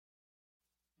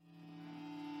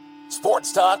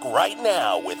Sports Talk right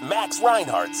now with Max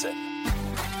Reinhardtson.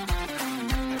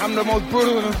 I'm the most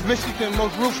brutal and vicious and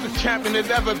most ruthless champion there's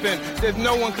ever been. There's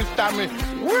no one can stop me.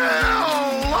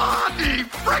 Well, Lottie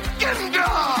frickin'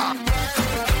 God!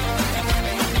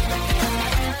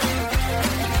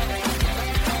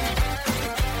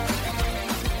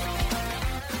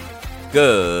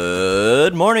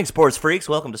 Good morning, sports freaks.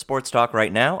 Welcome to Sports Talk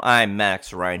right now. I'm Max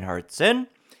Reinhardtson.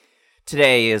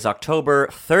 Today is October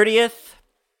 30th,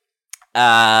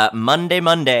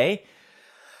 Monday.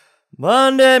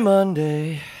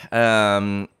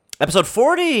 Episode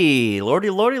 40. Lordy,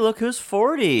 look who's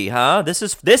 40, huh? This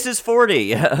is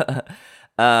 40.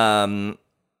 And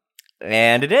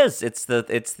it is. It's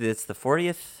the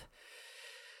 40th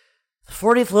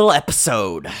little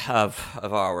episode of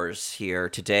ours here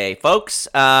today, folks.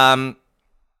 Hope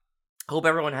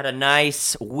everyone had a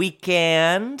nice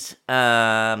weekend.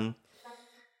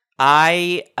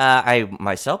 I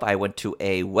went to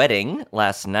a wedding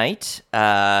last night,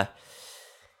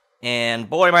 and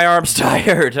boy, my arm's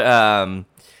tired from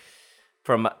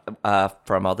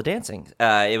all the dancing.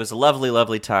 It was a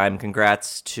lovely time.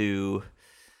 Congrats to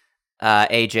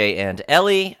AJ and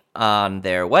Ellie on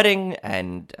their wedding,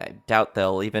 and I doubt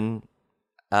they'll even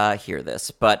hear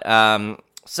this. But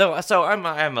so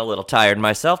I'm a little tired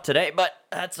myself today, but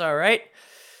that's all right.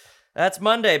 That's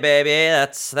Monday, baby.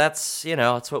 That's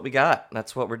what we got.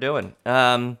 That's what we're doing.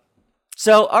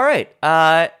 So all right.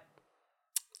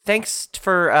 Thanks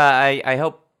for I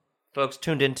hope folks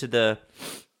tuned into the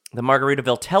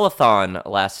Margaritaville telethon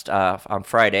last on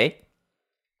Friday.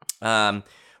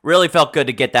 Really felt good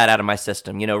to get that out of my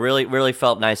system. Really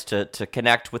felt nice to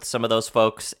connect with some of those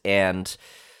folks and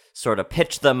sort of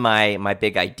pitch them my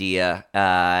big idea.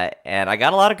 And I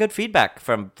got a lot of good feedback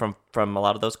from a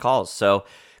lot of those calls. So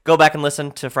go back and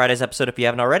listen to Friday's episode if you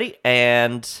haven't already.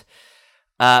 And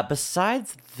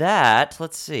besides that,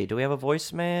 let's see. Do we have a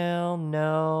voicemail?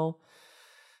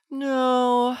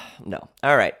 No.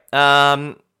 All right.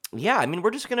 Yeah, I mean,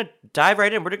 we're just going to dive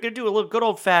right in. We're going to do a little good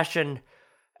old-fashioned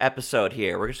episode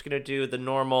here. We're just going to do the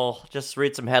normal, just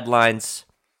read some headlines,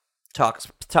 talk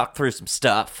through some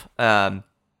stuff.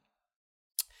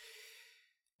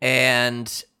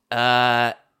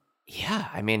 Yeah,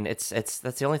 I mean, that's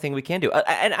the only thing we can do.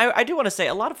 And I do want to say,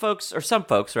 a lot of folks, or some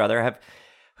folks rather, have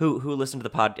who listen to the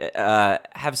pod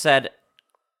have said,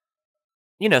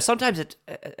 sometimes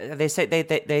they say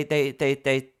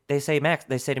Max,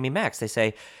 they say to me, Max, they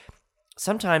say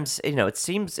sometimes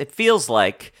it feels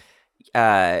like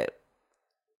you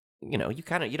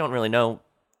don't really know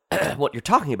what you're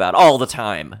talking about all the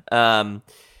time.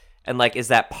 And like, is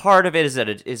that part of it? Is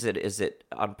it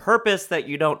on purpose that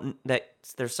that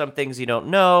there's some things you don't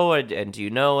know, and do you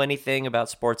know anything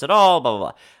about sports at all? Blah blah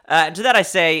blah. And to that I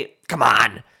say, come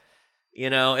on.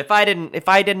 If I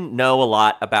didn't know a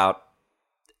lot about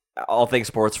all things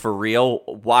sports for real,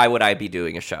 why would I be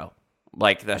doing a show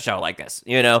like this? I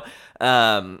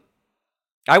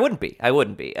wouldn't be. That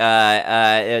would be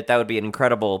an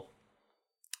incredible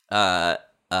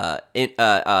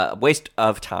waste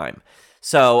of time.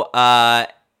 So, I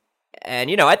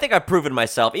think I've proven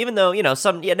myself, even though,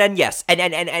 yes,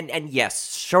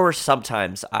 sure,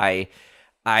 sometimes I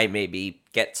maybe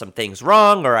get some things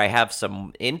wrong, or I have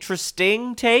some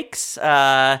interesting takes,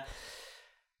 but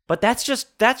that's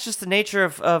just the nature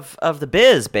of the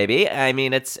biz, baby. I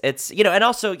mean, it's and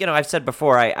also, I've said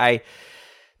before,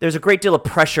 there's a great deal of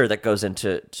pressure that goes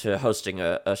into hosting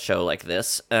a show like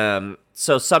this.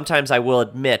 So sometimes I will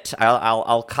admit,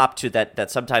 I'll cop to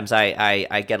that sometimes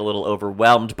I get a little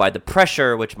overwhelmed by the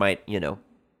pressure, which might,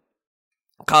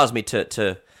 cause me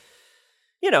to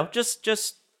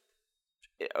just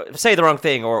say the wrong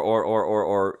thing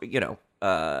or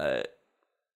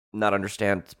not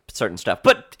understand certain stuff.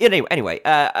 But anyway,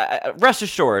 rest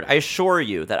assured, I assure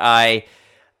you that I'm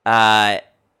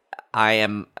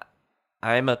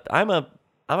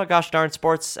a gosh darn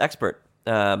sports expert.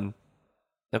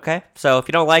 Okay, so if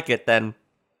you don't like it, then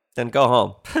go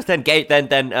home. then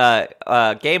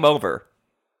game over.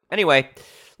 Anyway,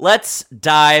 let's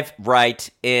dive right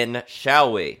in,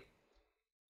 shall we?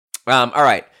 All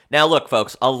right. Now, look,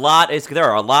 folks. There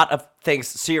are a lot of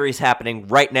series happening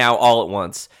right now, all at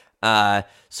once. So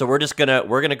we're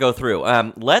gonna go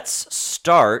through. Let's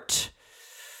start.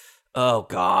 Oh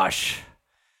gosh.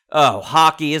 Oh,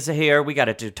 hockey is here. We got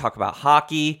to talk about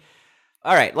hockey.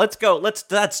 All right, let's go. Let's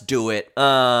do it.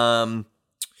 So,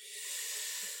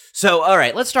 all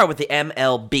right, let's start with the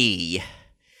MLB,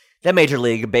 the Major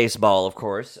League Baseball, of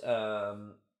course.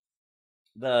 The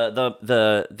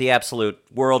absolute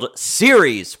World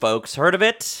Series, folks. Heard of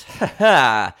it?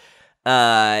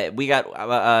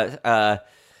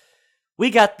 We we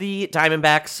got the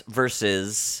Diamondbacks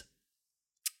versus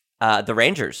the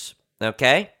Rangers.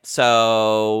 Okay,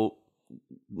 so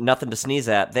nothing to sneeze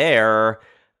at there.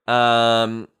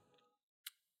 What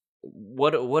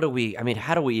do we? I mean,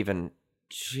 how do we even?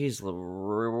 Jeez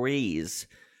Louise,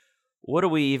 what do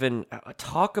we even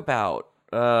talk about?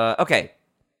 Okay,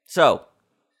 so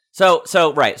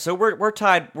right, so we're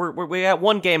tied. We got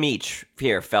one game each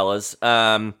here, fellas. We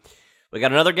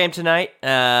got another game tonight.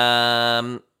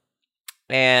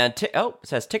 And it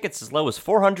says tickets as low as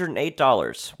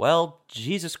 $408. Well,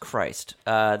 Jesus Christ,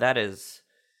 that's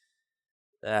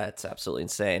absolutely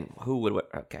insane. Who would?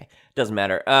 Okay, doesn't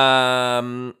matter.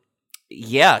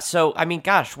 Yeah. So I mean,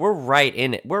 gosh, we're right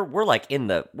in it. We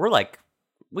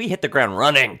hit the ground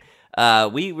running.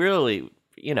 We really,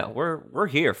 we're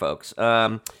here, folks.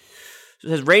 It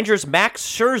says Rangers Max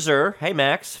Scherzer. Hey,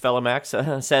 Max, fellow Max,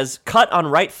 says cut on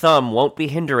right thumb won't be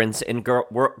hindrance in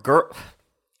Girls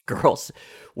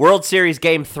World Series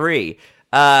Game 3.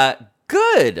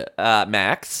 Good,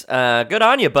 Max. Good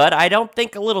on you, bud. I don't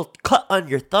think a little cut on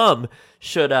your thumb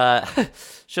should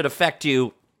affect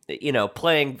you,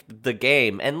 playing the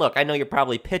game. And look, I know you're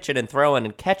probably pitching and throwing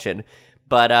and catching,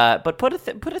 but put a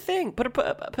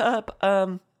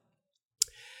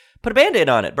Band-Aid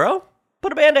on it, bro.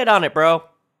 Put a Band-Aid on it, bro.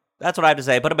 That's what I have to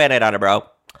say. Put a Band-Aid on it, bro.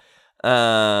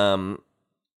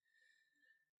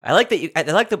 I like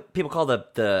that people call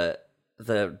the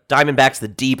Diamondbacks the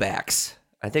D-backs.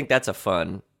 I think that's a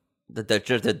fun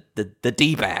the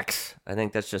D-backs. I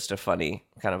think that's just a funny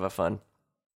kind of a fun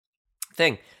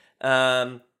thing.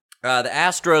 The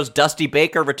Astros Dusty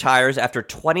Baker retires after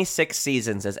 26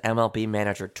 seasons as MLB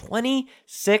manager.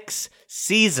 26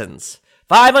 seasons.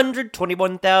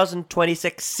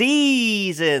 521,026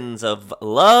 seasons of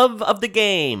love of the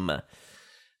game.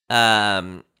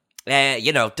 Dusty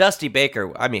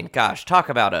Baker, I mean, gosh, talk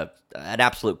about an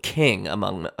absolute king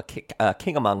among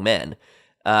men.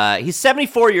 He's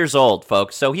 74 years old,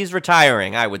 folks, so he's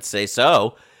retiring, I would say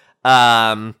so.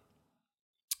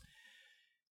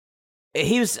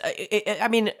 He's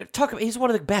one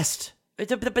of the best.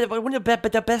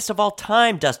 The best of all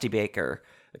time, Dusty Baker,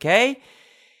 okay?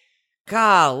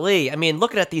 Golly, I mean,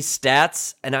 looking at these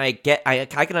stats, and I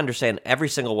can understand every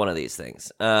single one of these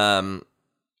things.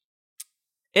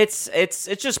 It's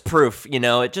just proof,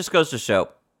 it just goes to show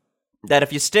that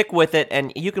if you stick with it,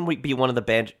 and you can be one of the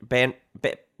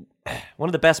one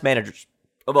of the best managers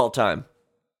of all time.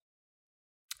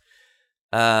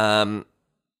 Yeah,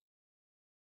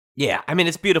 I mean,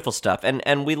 it's beautiful stuff,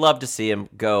 and we love to see him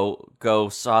go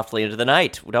softly into the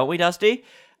night, don't we, Dusty?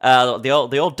 The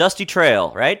old Dusty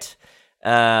Trail, right?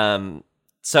 So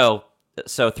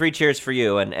 3 cheers for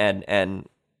you, and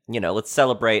let's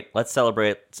celebrate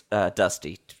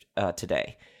Dusty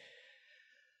today.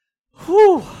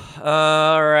 Whew.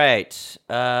 All right. So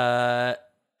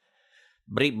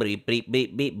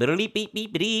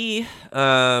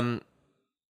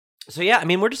yeah, I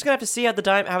mean, we're just gonna have to see how the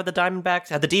Diamondbacks,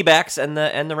 how the D-backs and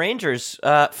the Rangers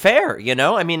fare.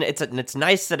 I mean, it's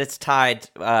nice that it's tied.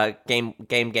 Game.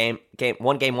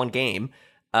 One game.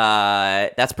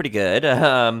 That's pretty good.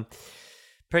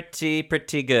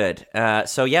 Pretty good.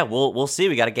 So yeah, we'll see.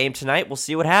 We got a game tonight. We'll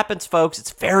see what happens, folks.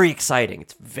 It's very exciting.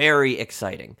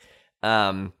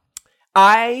 I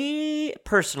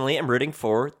personally am rooting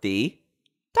for the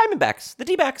Diamondbacks, the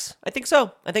D-backs. I think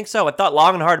so. I thought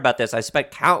long and hard about this. I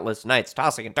spent countless nights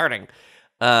tossing and turning.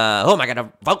 Who am I going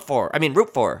to root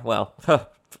for? Well,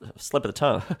 slip of the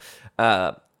tongue.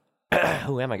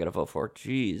 Who am I going to vote for?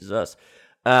 Jesus.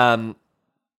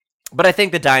 But I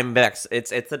think the Diamondbacks, it's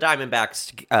the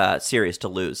Diamondbacks series to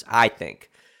lose, I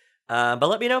think. But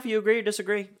let me know if you agree or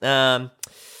disagree.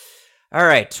 All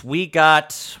right, we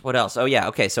got, what else? Oh, yeah,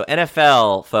 okay, so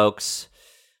NFL, folks.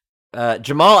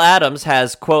 Jamal Adams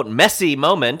has, quote, messy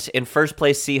moment in first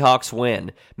place Seahawks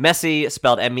win. Messi,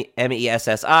 spelled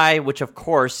M-E-S-S-I, which, of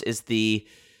course, is the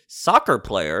soccer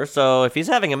player. So if he's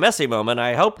having a messy moment,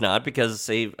 I hope not, because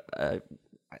I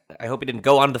hope he didn't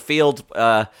go on the field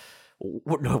not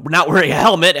wearing a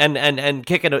helmet and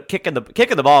kicking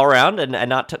the ball around and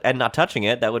not touching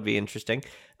it. That would be interesting.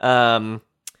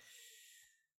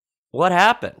 What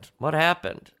happened?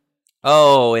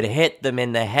 Oh, it hit them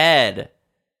in the head.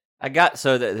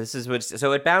 So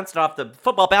it bounced off, the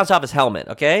football bounced off his helmet,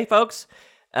 okay, folks?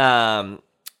 And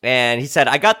he said,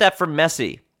 I got that from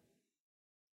Messi.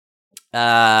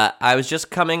 I was just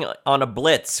coming on a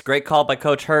blitz. Great call by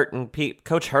Coach Hurt and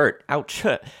Coach Hurt. Ouch.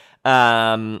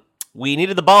 We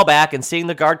needed the ball back, and seeing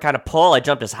the guard kind of pull, I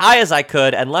jumped as high as I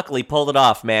could, and luckily pulled it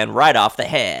off, man, right off the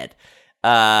head.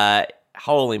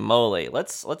 Holy moly!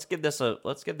 Let's give this a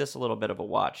little bit of a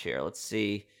watch here. Let's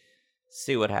see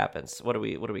See what happens. What do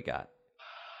we got?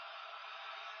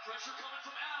 Pressure coming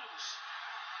from Adams.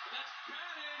 And that's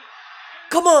batted.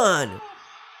 Come on!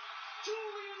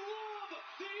 Julian Love,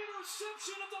 the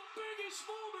interception of the biggest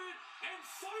moment. And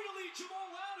finally,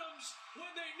 Jamal Adams,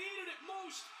 when they needed it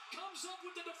most, comes up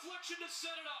with the deflection to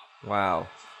set it up.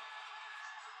 Wow.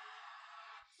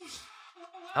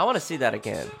 I want to see that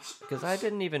again, because I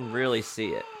didn't even really see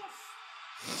it.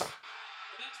 And that's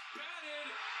batted,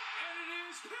 and it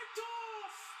is picked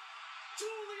off.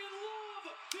 Julian Love.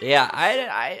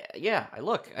 Yeah,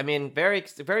 look, I mean, very,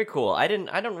 very cool. I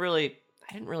don't really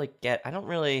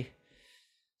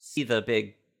see the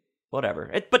big,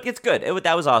 whatever. But it's good.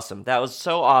 That was awesome. That was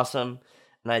so awesome,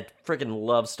 and I freaking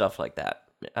love stuff like that.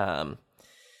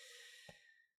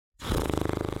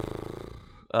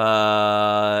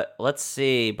 Let's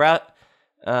see.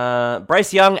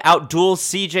 Bryce Young outduels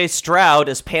CJ Stroud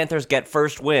as Panthers get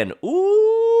first win.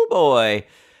 Ooh, boy.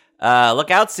 Look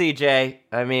out, CJ.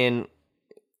 I mean,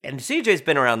 and CJ's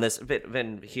been around this,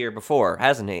 been here before,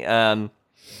 hasn't he?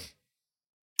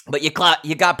 But you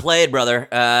got played, brother.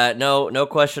 No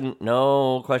question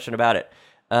about it.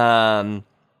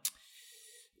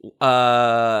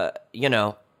 You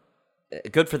know,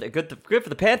 good for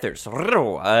the Panthers.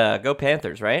 Go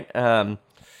Panthers, right?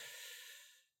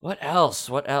 What else?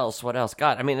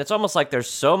 God, I mean, it's almost like there's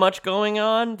so much going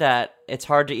on that it's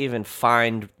hard to even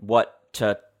find what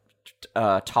to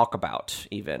talk about,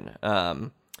 even.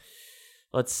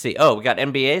 Let's see. Oh, we got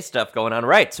NBA stuff going on.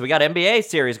 Right, so we got NBA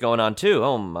series going on, too.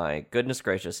 Oh, my goodness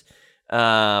gracious.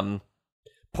 Portland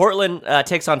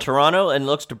takes on Toronto and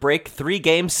looks to break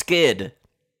 3-game skid.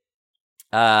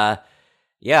 Yeah,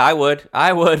 I would,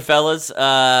 fellas.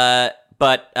 So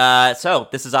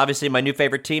this is obviously my new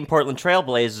favorite team, Portland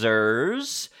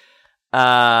Trailblazers.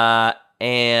 And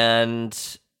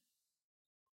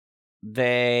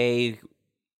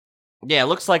it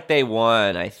looks like they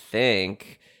won, I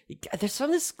think. There's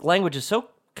some of this language is so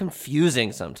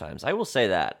confusing sometimes. I will say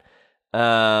that.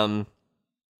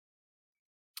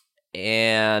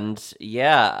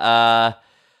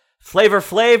 Flavor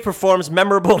Flav performs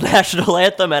memorable national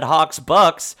anthem at Hawks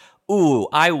Bucks. Ooh,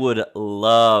 I would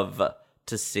love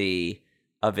to see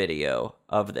a video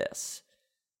of this.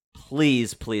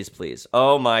 Please, please, please.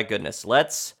 Oh my goodness.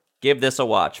 Let's give this a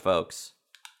watch, folks.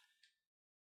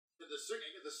 The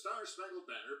singing of the Star-Spangled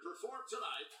Banner performed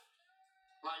tonight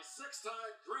by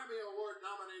 6-time Grammy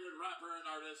Award-nominated rapper and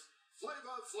artist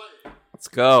Flava Flav. Let's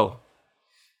go.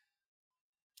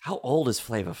 How old is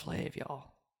Flava Flav,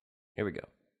 y'all? Here we go.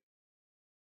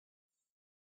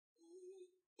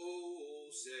 Oh,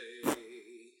 say, can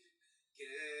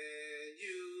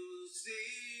you see?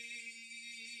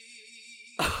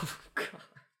 Oh, God.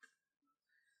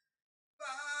 By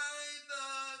the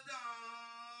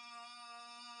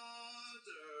dawn's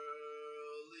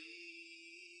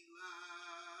early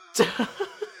light.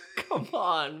 Come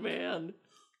on, man.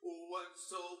 What's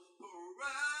so proudly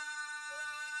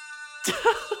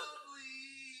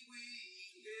we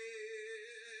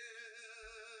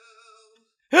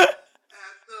hailed at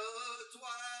the twilight's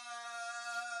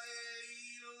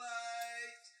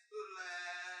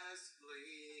last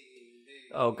gleaming.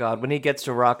 Oh, God, when he gets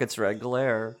to Rocket's Red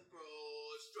Glare.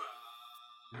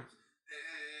 And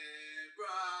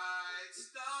bright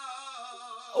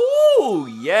stars. Ooh,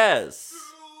 yes. Through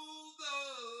the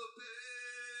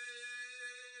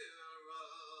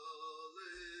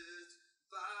perilous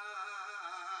fight.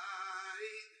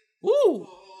 Ooh.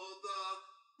 For the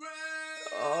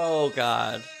brave Oh,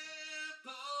 God.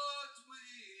 ramparts we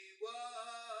watch.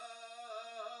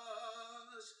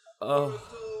 Oh. Were so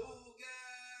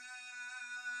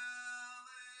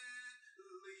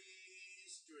gallantly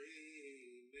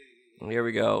streaming. Here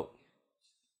we go.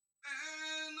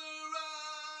 And the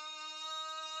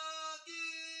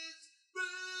rocket's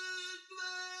red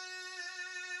glare,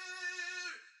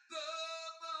 the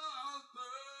bombs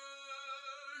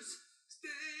burst.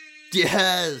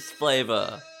 Yes,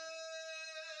 Flava.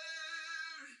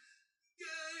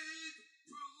 Gave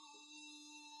proof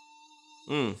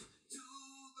Mm. to the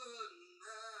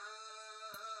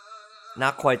night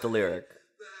Not quite the lyric.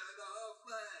 that our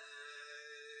flag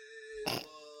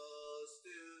was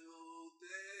still there.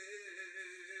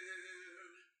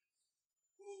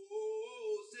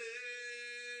 Oh, say,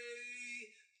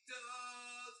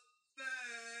 does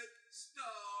that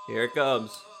star Here it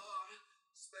comes.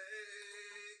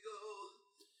 spangled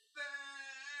banner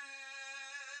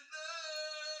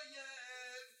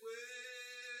yet wave?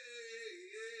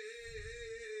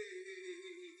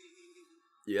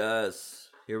 Yes.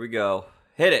 Here we go.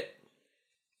 Hit it.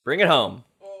 Bring it home.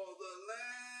 Or the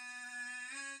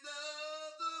land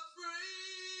of the free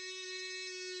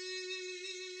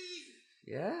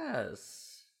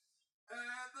Yes. And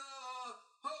the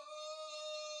home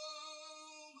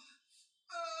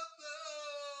of the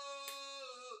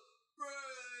brave,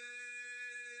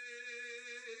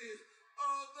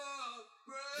 of the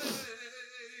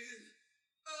brave,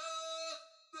 of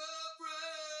the brave.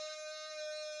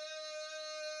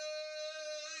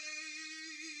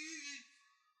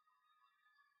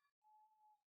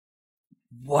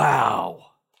 Wow.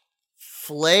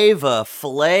 Flava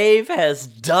Flav has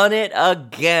done it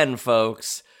again,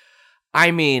 folks.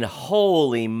 I mean,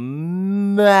 holy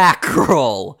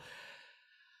mackerel.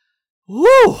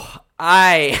 Woo!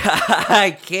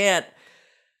 I can't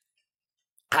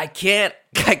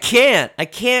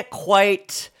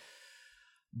quite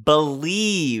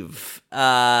believe.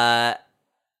 I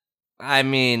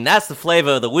mean, that's the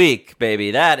flavor of the week,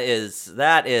 baby. That is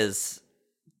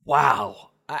wow.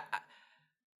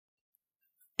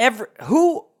 I'm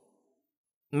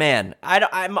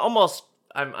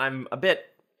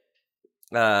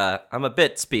a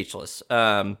bit speechless.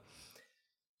 But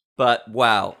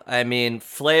wow, I mean,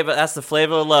 Flava, that's the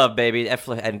flavor of love, baby. And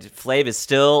Flav is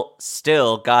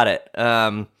still got it.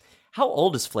 How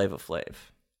old is Flava Flav?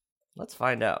 Let's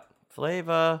find out.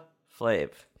 Flava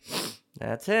Flav.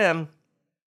 That's him.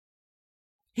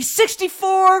 He's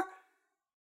 64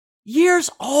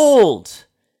 years old.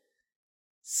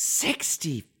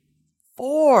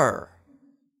 64.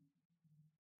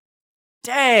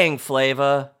 Dang,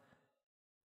 Flava.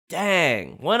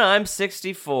 Dang. When I'm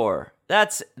 64.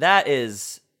 That's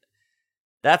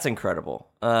incredible.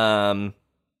 Flava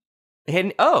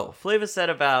said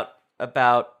about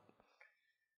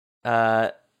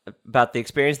the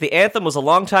experience. The anthem was a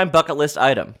long-time bucket list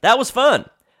item. That was fun.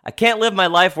 I can't live my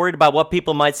life worried about what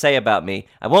people might say about me.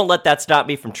 I won't let that stop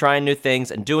me from trying new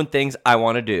things and doing things I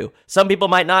want to do. Some people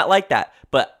might not like that,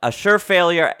 but a sure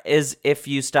failure is if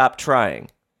you stop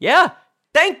trying. Yeah,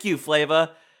 thank you,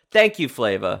 Flava. Thank you,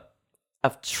 Flava.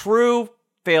 A true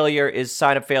failure is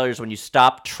sign of failures when you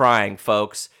stop trying,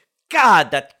 folks. God,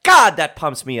 that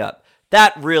pumps me up.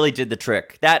 That really did the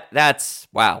trick. That's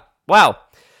wow.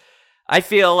 I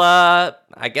feel,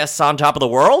 I guess, on top of the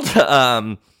world.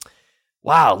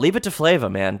 Wow, leave it to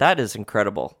Flava, man. That is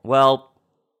incredible. Well,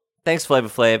 thanks, Flava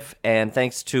Flav, and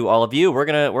thanks to all of you. We're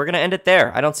gonna end it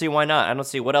there. I don't see why not. I don't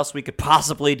see what else we could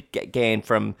possibly gain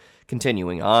from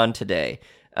continuing on today.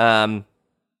 That's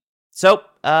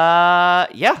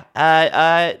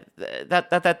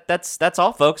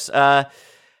all, folks. Have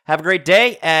a great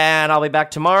day, and I'll be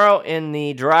back tomorrow in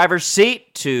the driver's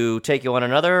seat to take you on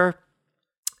another,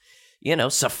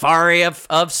 safari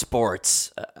of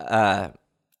sports.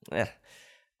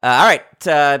 All right,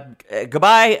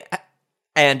 goodbye,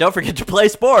 and don't forget to play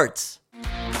sports.